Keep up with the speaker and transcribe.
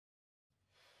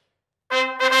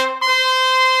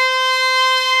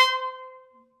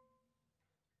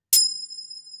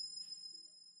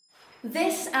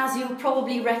This, as you'll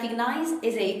probably recognise,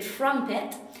 is a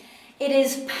trumpet. It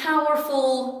is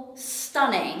powerful,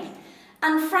 stunning,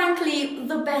 and frankly,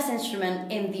 the best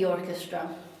instrument in the orchestra.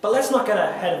 But let's not get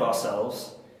ahead of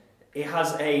ourselves. It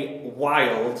has a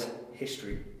wild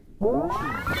history.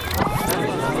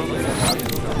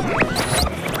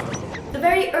 The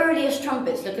very earliest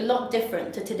trumpets look a lot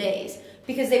different to today's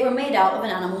because they were made out of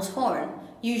an animal's horn,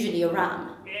 usually a ram.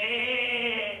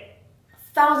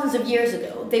 Thousands of years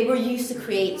ago, they were used to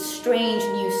create strange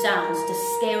new sounds to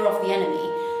scare off the enemy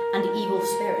and evil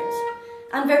spirits.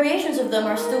 And variations of them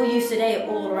are still used today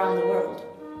all around the world.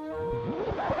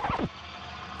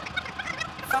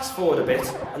 Fast forward a bit,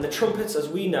 and the trumpets as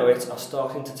we know it are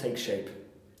starting to take shape.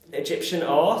 Egyptian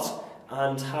art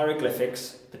and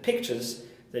hieroglyphics, the pictures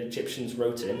that Egyptians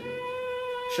wrote in,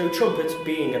 show trumpets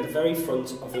being at the very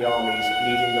front of the armies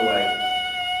leading the way,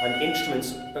 and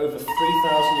instruments over 3,000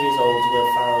 years old were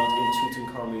found in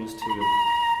Tutankhamun's tomb.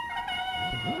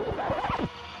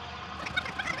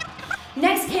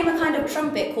 Next came a kind of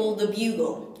trumpet called the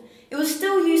bugle. It was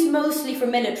still used mostly for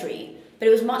military, but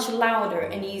it was much louder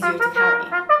and easier to carry.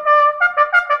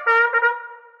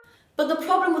 But the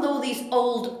problem with all these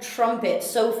old trumpets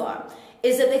so far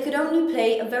is that they could only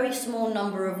play a very small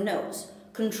number of notes,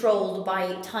 controlled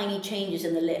by tiny changes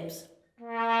in the lips.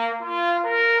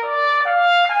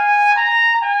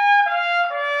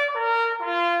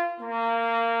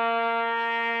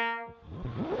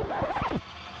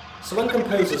 So when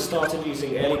composers started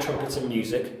using early trumpets in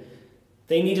music,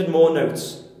 they needed more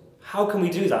notes. How can we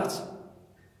do that?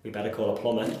 We better call a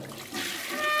plumber.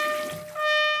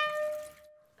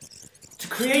 To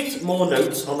create more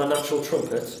notes on the natural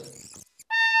trumpet,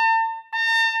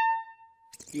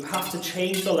 you have to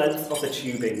change the length of the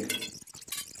tubing.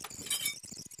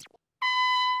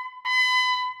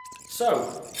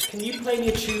 So, can you play me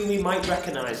a tune we might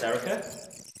recognise, Erika?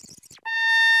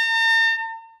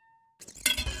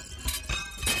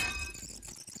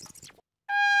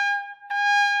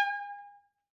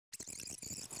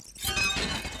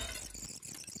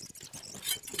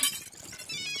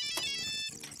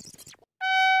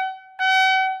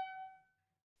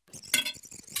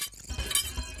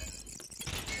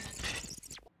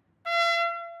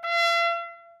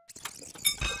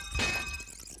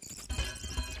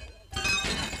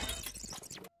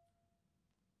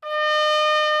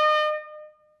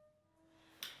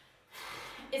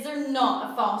 Is there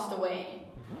not a faster way?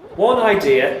 One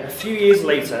idea, a few years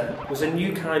later, was a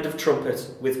new kind of trumpet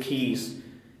with keys,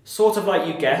 sort of like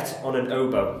you get on an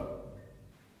oboe.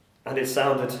 And it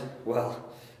sounded,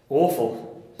 well,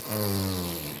 awful.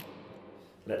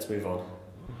 Let's move on.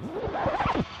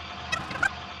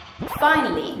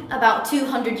 Finally, about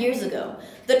 200 years ago,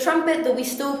 the trumpet that we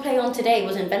still play on today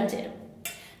was invented.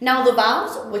 Now the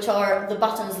valves, which are the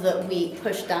buttons that we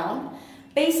push down,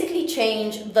 basically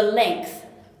change the length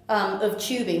of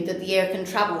tubing that the air can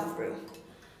travel through.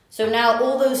 So now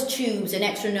all those tubes and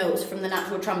extra notes from the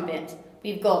natural trumpet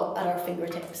we've got at our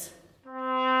fingertips.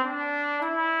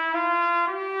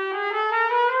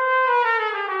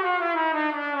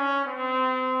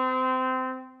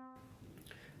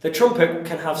 The trumpet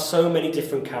can have so many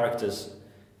different characters.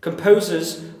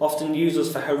 Composers often use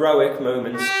us for heroic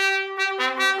moments.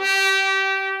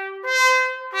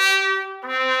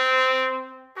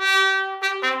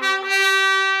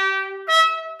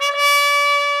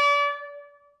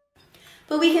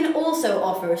 But we can also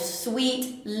offer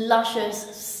sweet,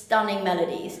 luscious, stunning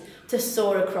melodies to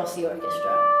soar across the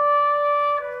orchestra.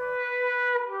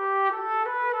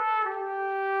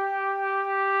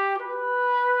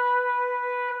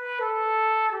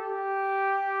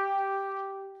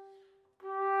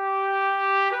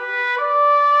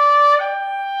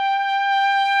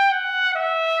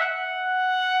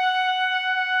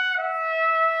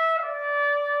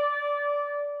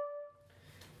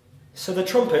 So the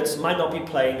trumpets might not be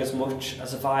playing as much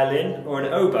as a violin or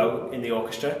an oboe in the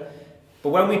orchestra, but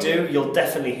when we do, you'll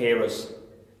definitely hear us.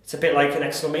 It's a bit like an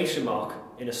exclamation mark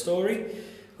in a story,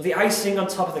 or the icing on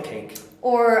top of the cake.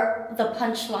 Or the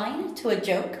punchline to a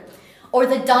joke, or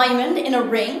the diamond in a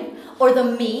ring, or the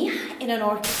me in an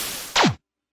orchestra.